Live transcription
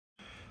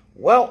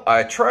Well,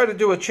 I tried to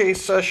do a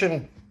chase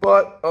session,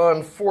 but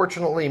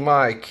unfortunately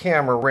my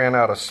camera ran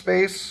out of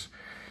space.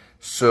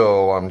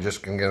 So I'm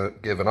just going to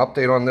give an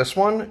update on this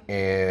one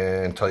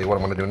and tell you what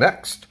I'm going to do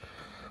next.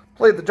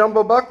 Played the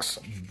Jumbo Bucks,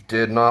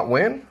 did not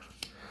win.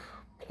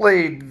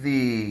 Played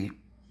the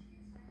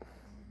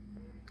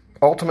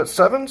Ultimate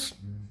Sevens,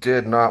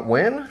 did not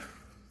win.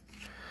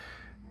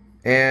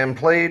 And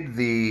played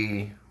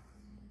the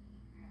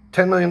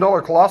 $10 million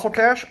Colossal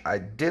Cash. I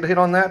did hit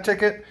on that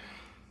ticket.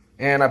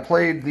 And I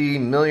played the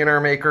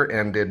Millionaire Maker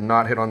and did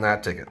not hit on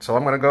that ticket. So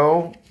I'm going to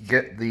go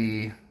get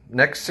the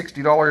next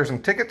 $60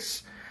 in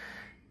tickets.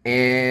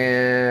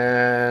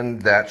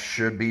 And that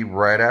should be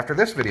right after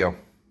this video.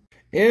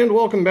 And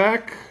welcome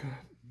back.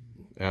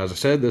 As I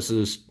said, this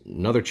is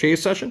another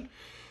chase session.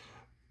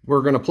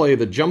 We're going to play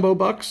the Jumbo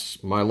Bucks.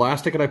 My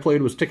last ticket I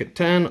played was ticket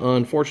 10.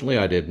 Unfortunately,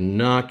 I did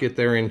not get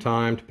there in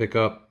time to pick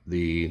up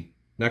the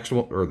next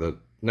one, or the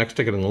next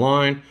ticket in the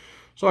line.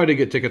 So I did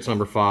get tickets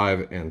number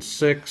 5 and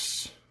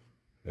 6.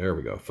 There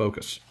we go,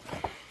 focus.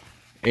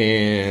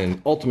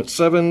 And Ultimate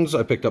Sevens,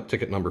 I picked up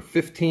ticket number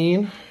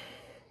 15.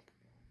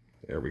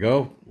 There we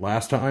go.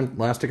 Last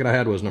ticket I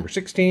had was number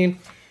 16.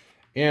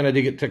 And I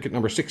did get ticket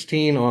number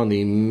 16 on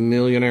the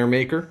Millionaire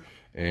Maker.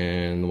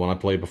 And the one I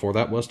played before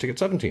that was ticket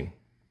 17.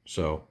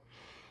 So,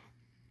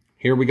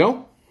 here we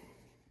go.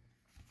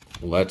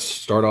 Let's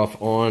start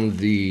off on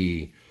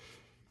the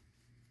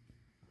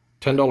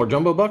 $10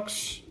 Jumbo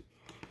Bucks.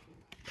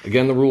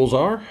 Again, the rules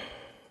are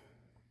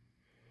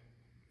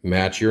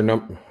match your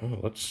number. Oh,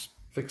 let's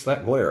fix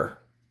that glare.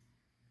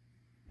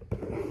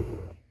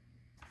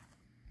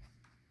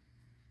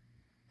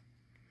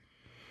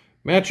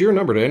 Match your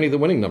number to any of the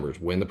winning numbers.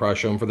 Win the prize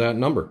shown for that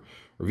number.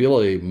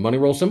 Reveal a money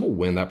roll symbol.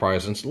 Win that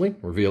prize instantly.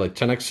 Reveal a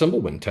 10x symbol.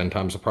 Win 10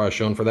 times the prize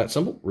shown for that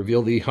symbol.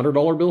 Reveal the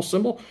 $100 bill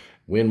symbol.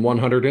 Win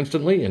 100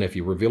 instantly. And if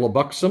you reveal a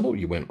buck symbol,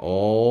 you win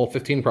all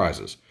 15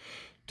 prizes.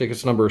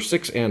 Tickets number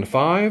 6 and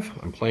 5.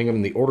 I'm playing them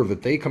in the order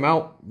that they come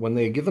out when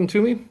they give them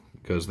to me,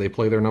 because they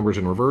play their numbers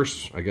in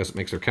reverse. I guess it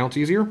makes their counts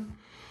easier.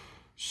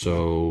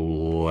 So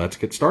let's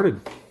get started.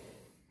 I'm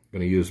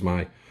going to use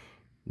my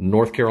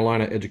North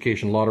Carolina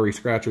Education Lottery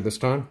Scratcher this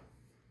time.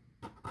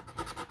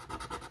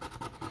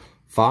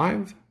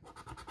 5,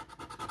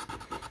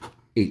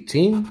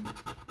 18,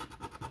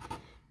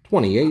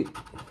 28,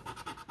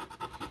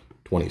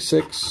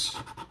 26,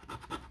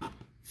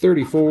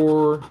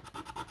 34,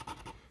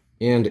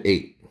 and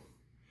 8.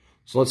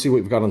 So let's see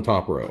what we've got on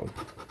top row.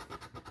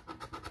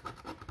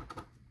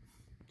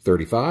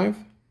 35,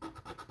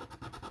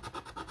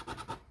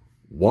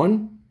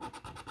 1,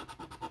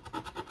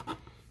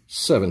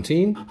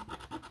 17,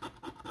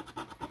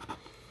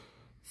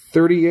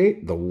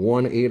 38, the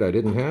 1 8 I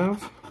didn't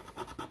have,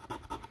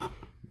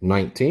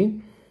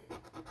 19,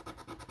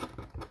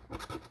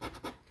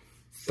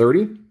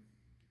 30,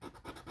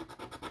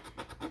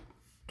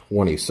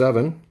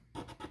 27,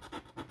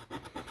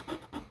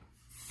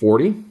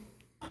 40,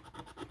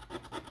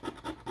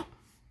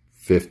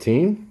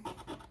 15,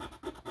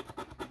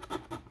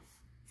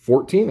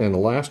 14, and the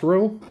last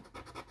row,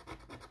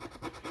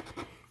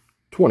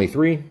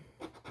 23,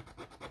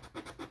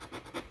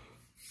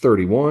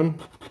 31,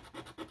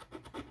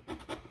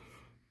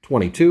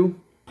 22,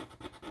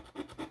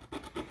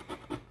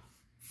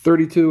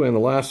 32, and the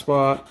last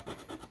spot,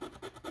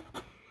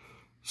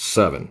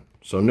 7.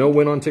 So no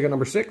win on ticket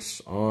number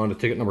 6. On to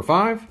ticket number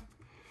 5.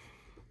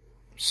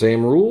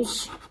 Same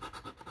rules.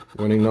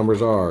 Winning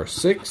numbers are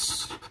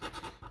 6,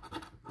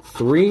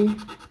 3,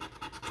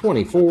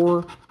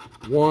 24,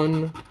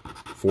 1,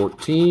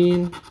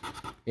 14,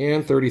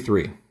 and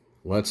 33.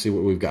 Let's see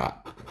what we've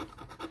got.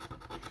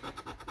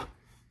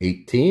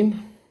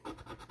 18,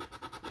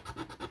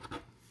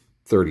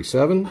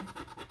 37,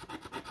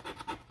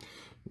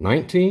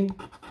 19,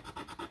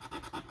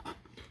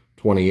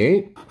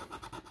 28,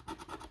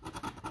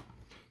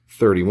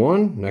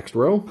 31, next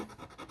row,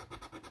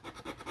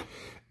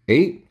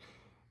 8.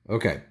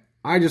 Okay,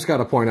 I just got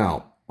to point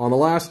out, on the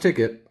last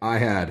ticket, I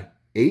had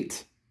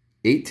 8,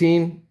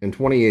 18, and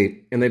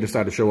 28, and they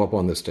decided to show up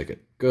on this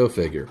ticket. Go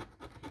figure.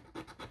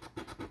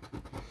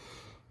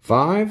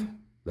 5,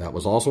 that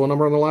was also a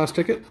number on the last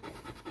ticket.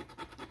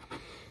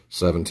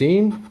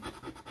 17,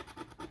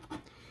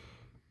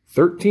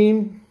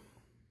 13,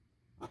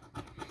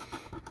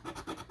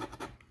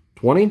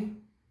 20,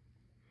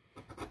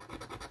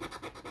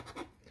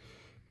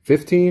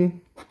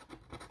 15,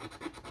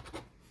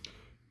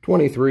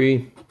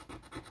 23,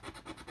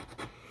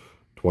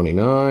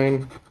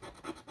 29,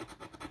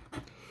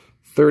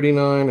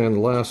 39, and the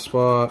last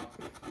spot,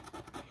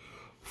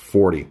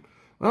 40.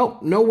 Well,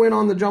 no win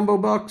on the Jumbo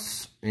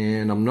Bucks,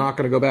 and I'm not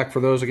going to go back for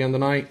those again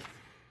tonight.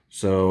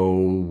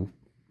 So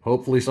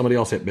hopefully somebody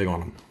else hit big on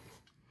them.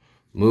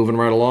 Moving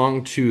right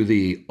along to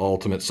the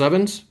Ultimate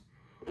Sevens.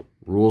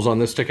 Rules on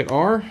this ticket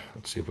are,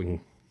 let's see if we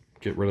can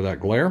get rid of that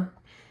glare.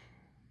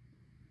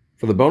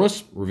 For the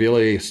bonus, reveal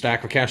a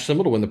stack of cash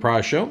symbol to win the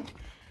prize show.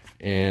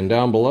 And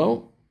down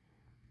below,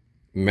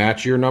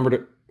 match your number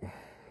to...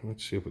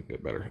 Let's see if we can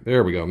get better.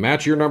 There we go.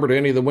 Match your number to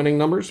any of the winning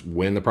numbers.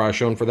 Win the prize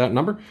shown for that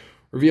number.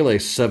 Reveal a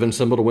 7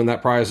 symbol to win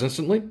that prize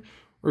instantly.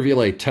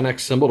 Reveal a 10x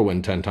symbol to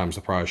win 10 times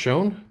the prize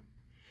shown.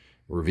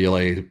 Reveal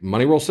a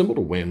money roll symbol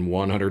to win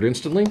 100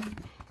 instantly.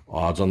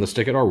 Odds on this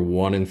ticket are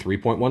 1 in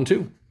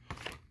 3.12.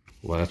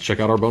 Let's check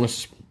out our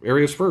bonus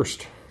areas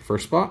first.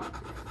 First spot,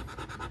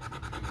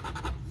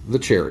 the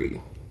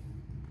cherry.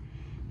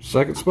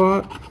 Second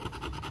spot,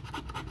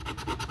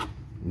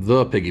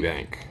 the piggy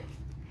bank.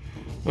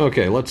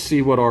 Okay, let's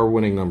see what our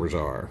winning numbers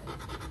are.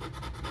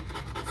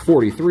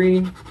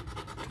 43,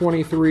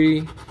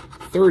 23,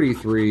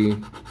 33,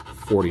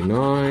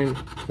 49,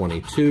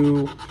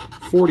 22,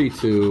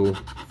 42,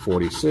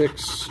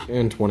 46,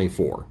 and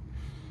 24.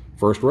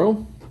 First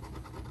row,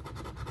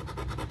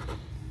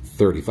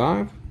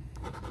 35.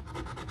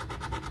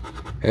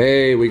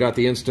 Hey, we got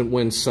the instant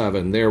win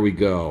 7. There we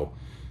go.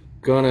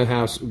 Gonna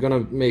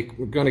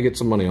get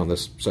some money on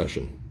this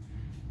session.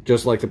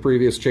 Just like the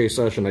previous chase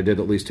session, I did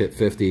at least hit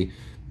 50.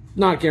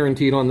 Not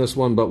guaranteed on this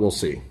one, but we'll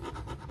see.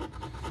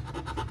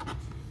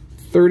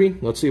 30.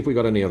 Let's see if we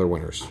got any other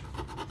winners.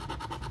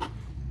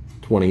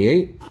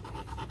 28.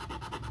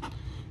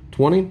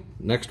 20.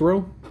 Next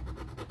row.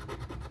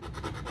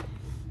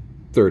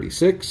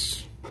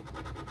 36.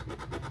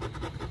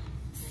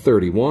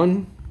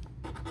 31.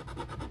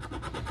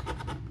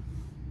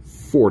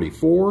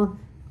 44.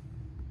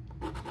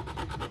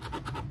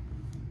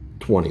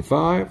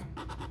 25.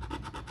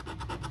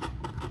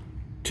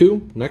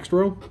 2. Next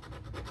row.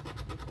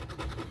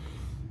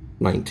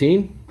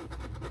 19.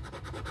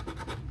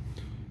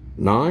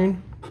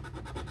 9.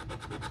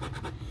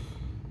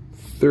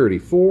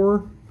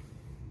 34.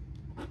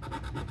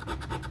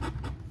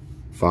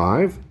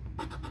 5.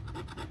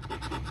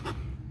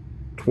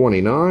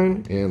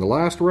 29. And the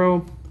last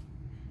row.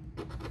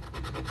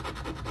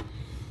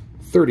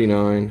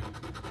 39.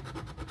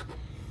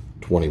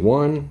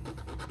 21.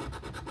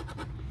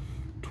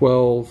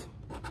 12.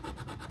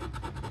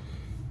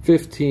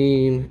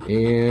 15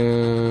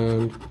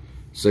 and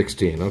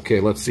 16. Okay,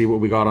 let's see what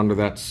we got under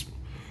that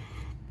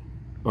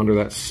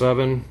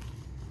 7.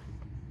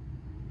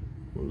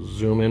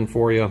 Zoom in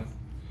for you.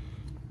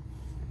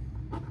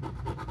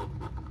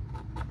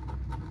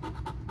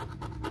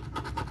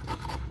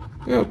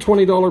 Yeah,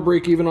 $20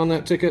 break even on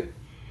that ticket.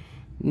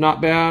 Not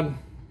bad.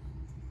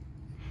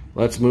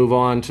 Let's move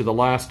on to the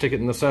last ticket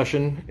in the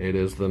session. It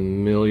is the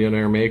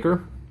Millionaire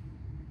Maker.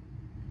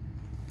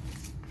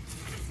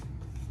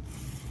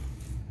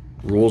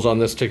 Rules on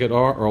this ticket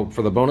are,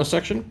 for the bonus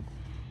section,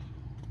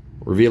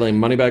 reveal a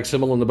money bag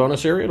symbol in the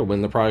bonus area to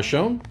win the prize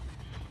shown.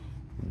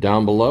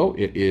 Down below,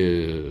 it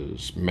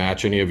is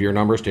match any of your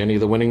numbers to any of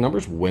the winning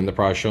numbers, win the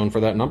prize shown for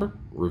that number.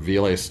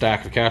 Reveal a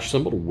stack of cash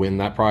symbol to win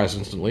that prize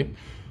instantly.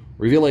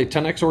 Reveal a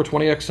 10x or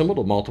 20x symbol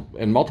to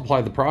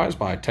multiply the prize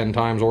by 10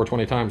 times or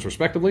 20 times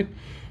respectively.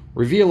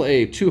 Reveal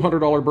a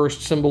 $200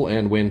 burst symbol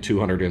and win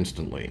 200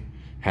 instantly.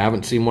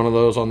 Haven't seen one of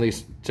those on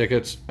these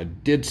tickets. I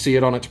did see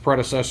it on its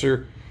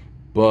predecessor,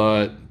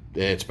 but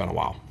it's been a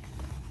while.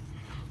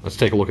 Let's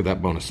take a look at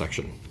that bonus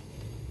section.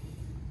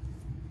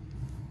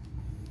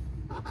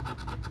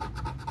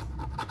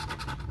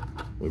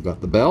 We've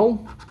got the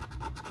bell.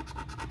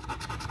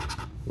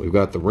 We've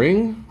got the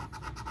ring.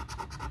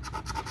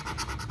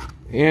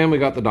 And we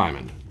got the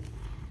diamond.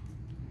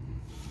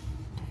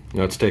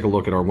 Let's take a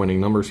look at our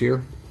winning numbers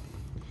here.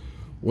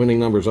 Winning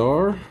numbers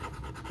are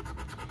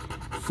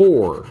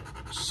 4,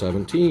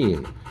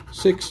 17,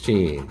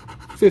 16,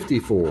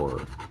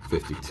 54,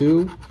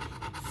 52,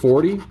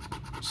 40,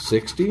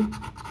 60,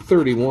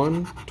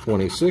 31,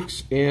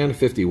 26, and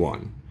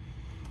 51.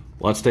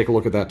 Let's take a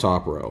look at that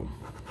top row.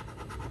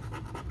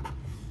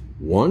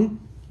 1,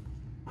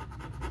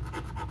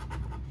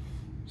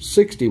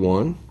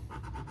 61,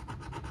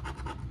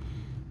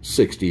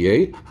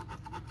 68,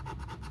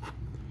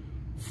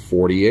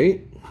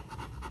 48,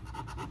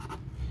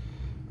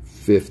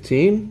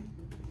 15,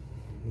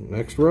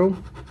 next row,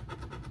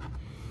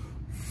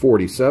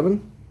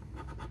 47,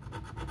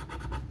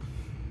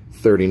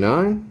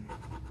 39,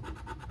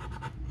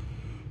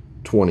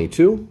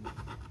 22,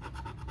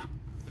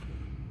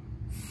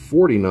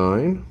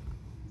 49,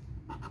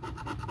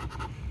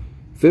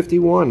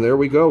 51. There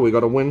we go. We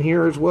got a win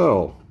here as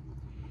well.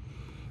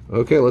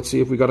 Okay, let's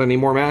see if we got any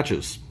more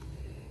matches.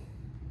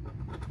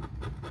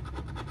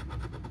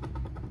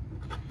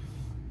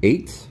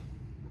 8,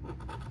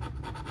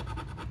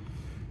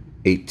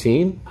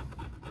 18,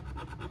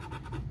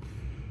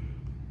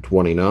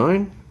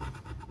 29,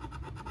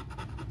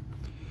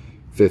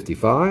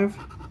 55,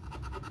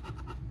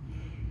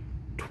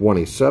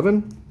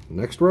 27,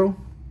 next row,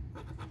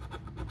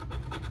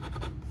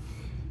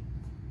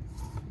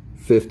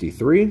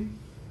 53,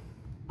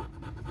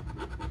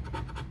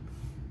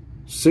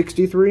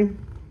 63,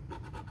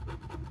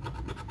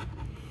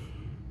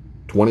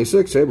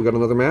 26. Hey, we got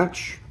another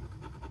match.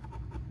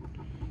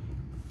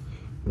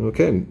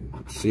 Okay,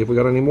 let's see if we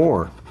got any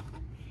more.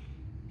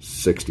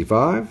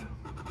 65,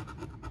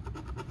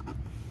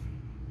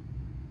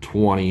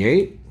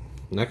 28,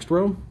 next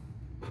row,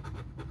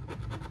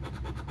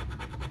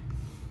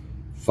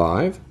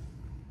 5,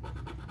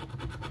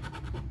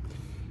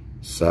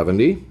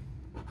 70,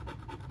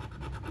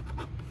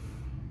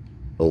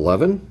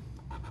 11,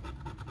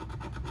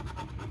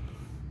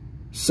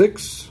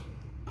 6,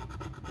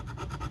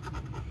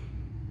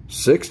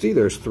 60.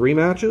 There's 3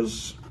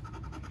 matches.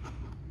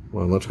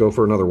 Well, let's go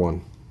for another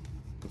one.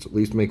 Let's at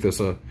least make this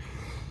a...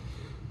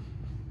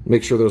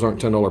 Make sure those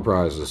aren't $10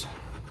 prizes.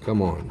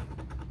 Come on.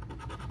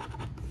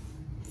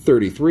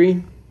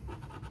 33,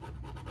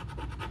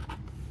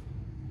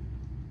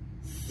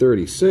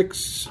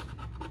 36,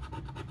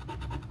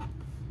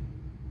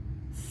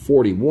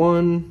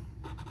 41,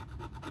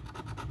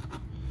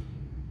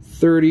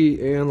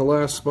 30, and the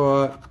last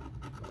spot,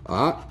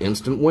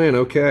 instant win.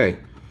 Okay,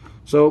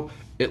 so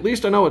at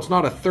least I know it's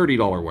not a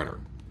 $30 winner.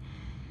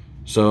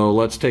 So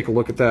let's take a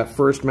look at that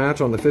first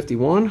match on the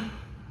 51.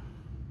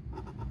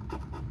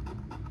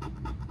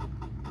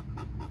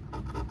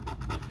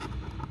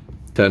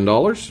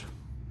 $10.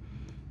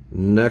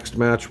 Next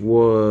match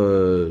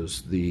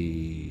was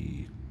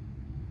the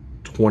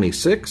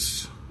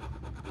 26.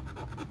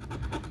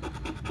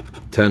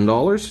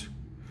 $10.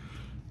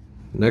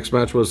 Next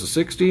match was the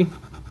 60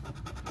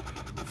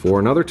 for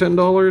another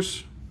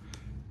 $10.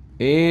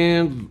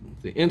 And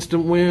the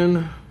instant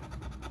win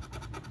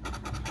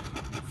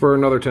for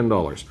another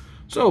 $10.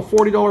 So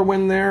 $40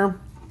 win there.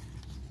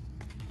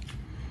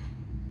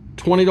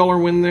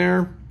 $20 win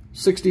there.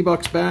 60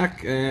 bucks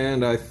back,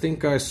 and I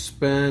think I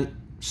spent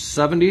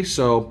 70,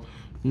 so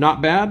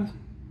not bad.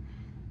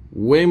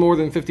 Way more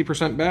than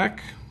 50%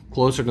 back,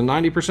 closer to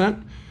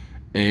 90%.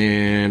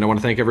 And I want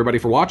to thank everybody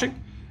for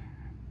watching.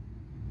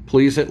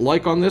 Please hit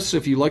like on this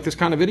if you like this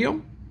kind of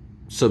video.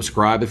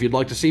 Subscribe if you'd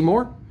like to see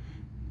more.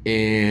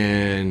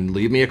 And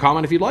leave me a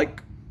comment if you'd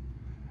like.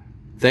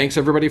 Thanks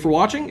everybody for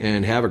watching,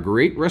 and have a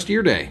great rest of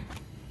your day.